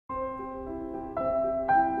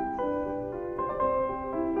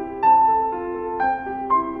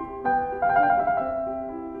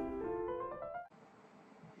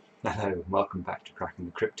welcome back to Cracking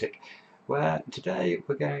the Cryptic, where today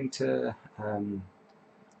we're going to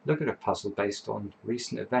look at a puzzle based on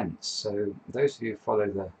recent events. So those of you who follow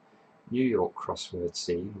the New York crossword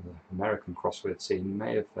scene, or the American crossword scene,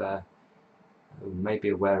 may be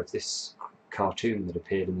aware of this cartoon that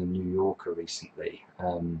appeared in the New Yorker recently.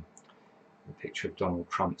 A picture of Donald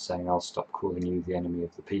Trump saying, "I'll stop calling you the enemy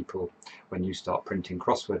of the people when you start printing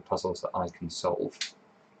crossword puzzles that I can solve."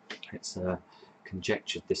 It's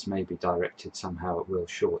conjectured this may be directed somehow at Will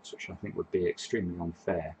Shortz, which I think would be extremely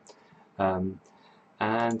unfair.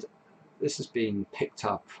 And this has been picked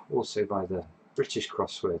up also by the British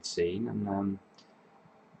crossword scene, and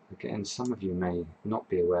again, some of you may not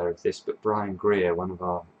be aware of this, but Brian Greer, one of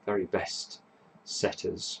our very best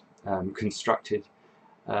setters, constructed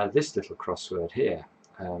this little crossword here,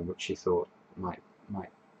 which he thought might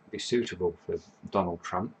be suitable for Donald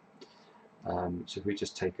Trump. So if we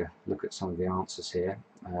just take a look at some of the answers here.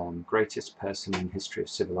 Greatest person in history of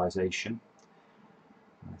civilization.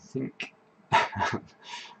 I think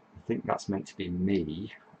that's meant to be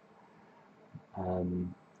me.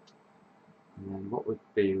 And then what would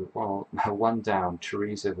be, well, one down,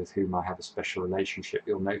 Theresa, with whom I have a special relationship.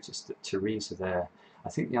 You'll notice that Theresa there, I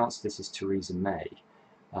think the answer to this is Theresa May,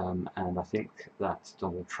 and I think that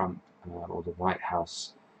Donald Trump or the White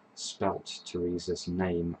House spelt Theresa's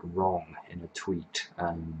name wrong in a tweet,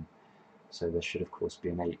 so there should of course be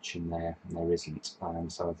an H in there, and there isn't,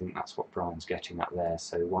 so I think that's what Brian's getting at there.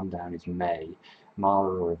 So one down is May.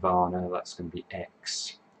 Marla or Ivana, that's going to be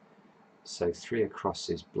X. So three across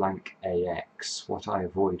is blank AX. What I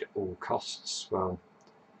avoid at all costs, well,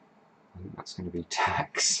 I think that's going to be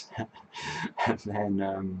tax. And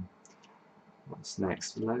then what's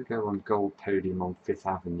next? Logo on gold podium on 5th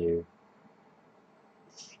Avenue.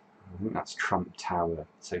 I think that's Trump Tower,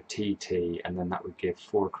 so TT, and then that would give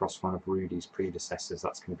 4 across one of Rudy's predecessors.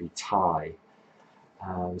 That's going to be Ty.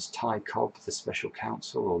 Was Ty Cobb the special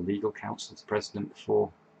counsel or legal counsel to the president before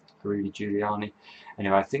Rudy Giuliani?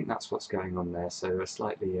 Anyway, I think that's what's going on there. So a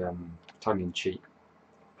slightly tongue-in-cheek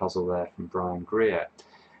puzzle there from Brian Greer.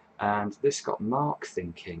 And this got Mark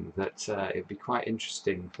thinking that it would be quite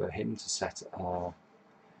interesting for him to set a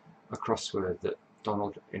crossword that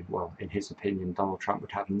in his opinion, Donald Trump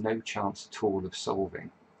would have no chance at all of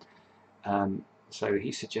solving. So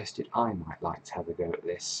he suggested I might like to have a go at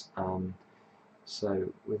this.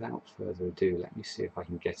 So without further ado, let me see if I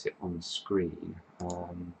can get it on the screen.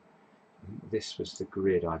 This was the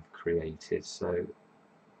grid I've created, so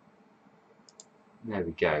there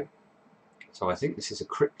we go. So I think this is a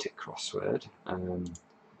cryptic crossword,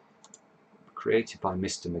 created by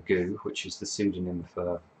Mr. Magoo, which is the pseudonym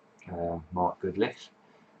for Mark Goodliffe.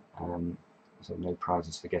 So no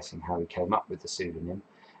prizes for guessing how he came up with the pseudonym,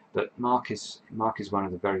 but Mark is one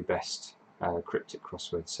of the very best cryptic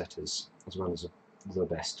crossword setters, as well as the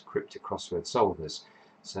best cryptic crossword solvers.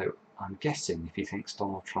 So I'm guessing if he thinks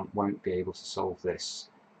Donald Trump won't be able to solve this,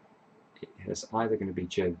 it's either going to be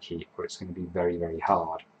jokey or it's going to be very, very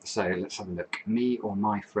hard. So let's have a look. Me or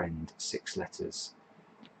my friend, 6 letters.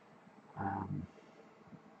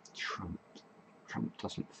 Trump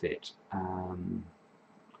doesn't fit.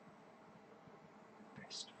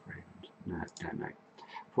 Best friend. No.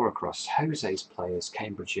 4 across. Jose's players,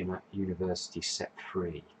 Cambridge University set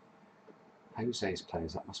free. Jose's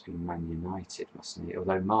players, that must be Man United, mustn't it?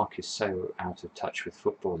 Although Mark is so out of touch with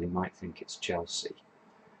football, he might think it's Chelsea.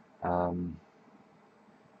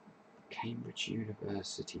 Cambridge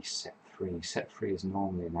University set free. Set free is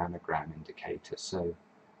normally an anagram indicator, so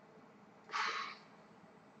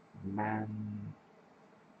I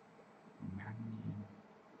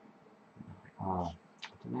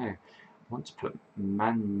don't know. I want to put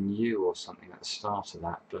Manu or something at the start of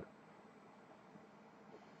that, but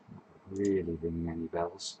not really ringing any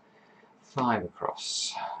bells. 5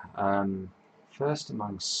 across. First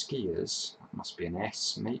among skiers, that must be an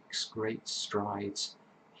S, makes great strides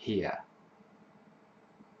here.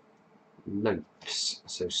 Lopes,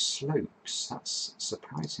 so slopes. That's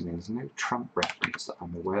surprising. There's no Trump reference that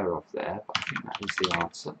I'm aware of there, but I think that is the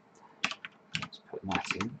answer. Let's put that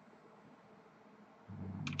in.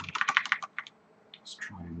 Let's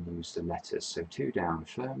try and use the letters. So 2 down.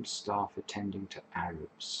 Firm staff attending to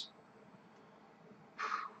Arabs.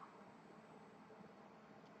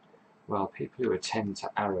 Well, people who attend to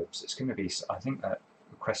Arabs, it's going to be, I think that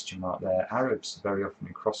a question mark there. Arabs are very often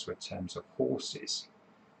in crossword terms of horses.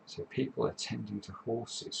 So people attending to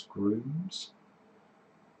horses. Grooms.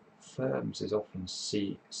 Firms is often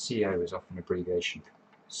CO is often abbreviation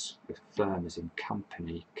with firm as in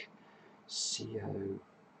company. CO.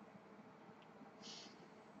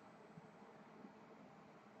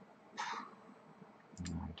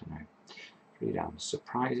 No, I don't know. 3 down.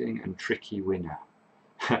 Surprising and tricky winner.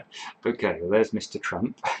 Okay, well there's Mr.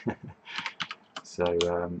 Trump. So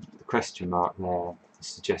the question mark there is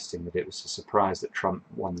suggesting that it was a surprise that Trump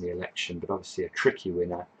won the election, but obviously a tricky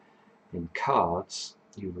winner. In cards,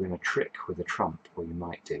 you win a trick with a trump, or you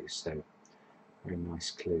might do, so very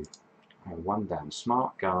nice clue. 1 down.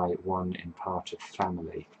 Smart guy, 1 in part of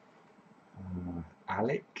family.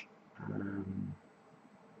 Alec?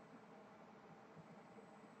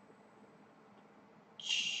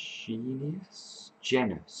 Genius?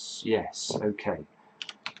 Genus, yes, okay.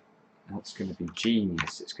 That's going to be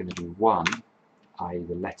genius. It's going to be 1, i.e.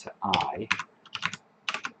 the letter I,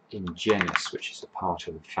 in genus, which is a part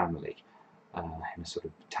of the family, in a sort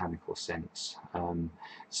of botanical sense.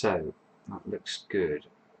 So that looks good.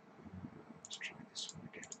 Let's try this one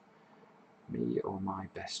again. Me or my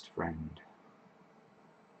best friend?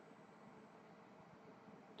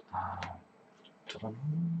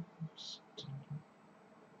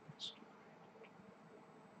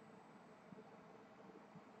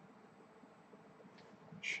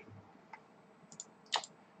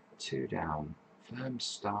 Two down. Firm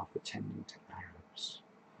staff attending to Arabs.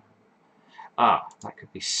 That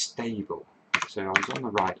could be stable. So I was on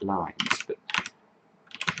the right lines, but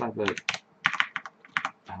clever.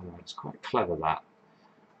 It's quite clever that.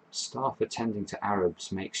 Staff attending to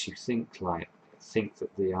Arabs makes you think that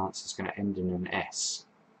the answer is going to end in an S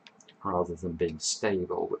rather than being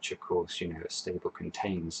stable, which of course, you know, a stable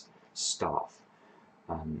contains staff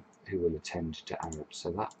who will attend to Arabs.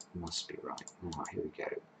 So that must be right. Now, here we go.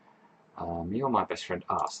 Me or my best friend,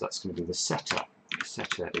 so that's going to be the setter. The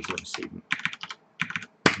setter is obviously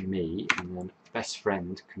me, and then best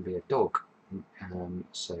friend can be a dog, and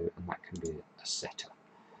that can be a setter.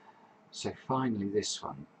 So finally this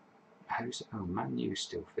one. Man U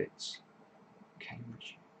still fits.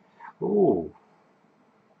 Cambridge. Oh,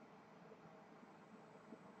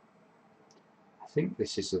 I think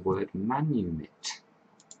this is the word manumit.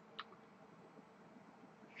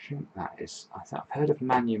 I think that is. I've heard of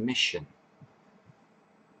manumission.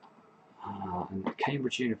 And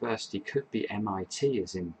Cambridge University could be MIT,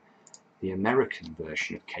 as in the American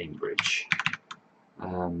version of Cambridge.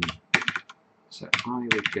 So I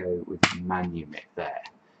would go with manumit there.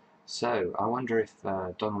 So I wonder if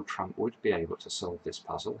Donald Trump would be able to solve this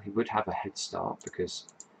puzzle. He would have a head start because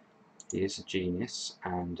he is a genius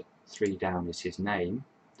and 3 down is his name.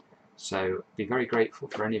 So be very grateful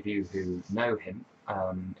for any of you who know him,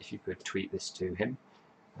 if you could tweet this to him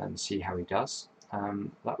and see how he does.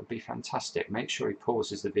 That would be fantastic. Make sure he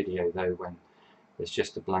pauses the video though when there's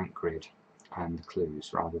just a blank grid and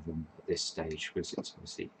clues rather than at this stage, because it's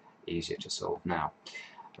obviously easier to solve now.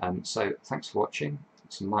 So thanks for watching.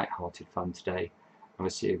 Some light-hearted fun today, and we'll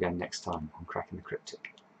see you again next time on Cracking the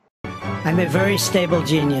Cryptic. I'm a very stable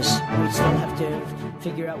genius. We still have to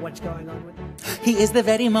figure out what's going on with it. He is the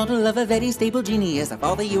very model of a very stable genius. Of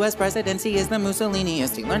all the US presidents, he is the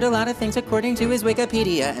Mussoliniest. He learned a lot of things according to his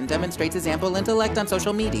Wikipedia and demonstrates his ample intellect on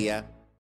social media.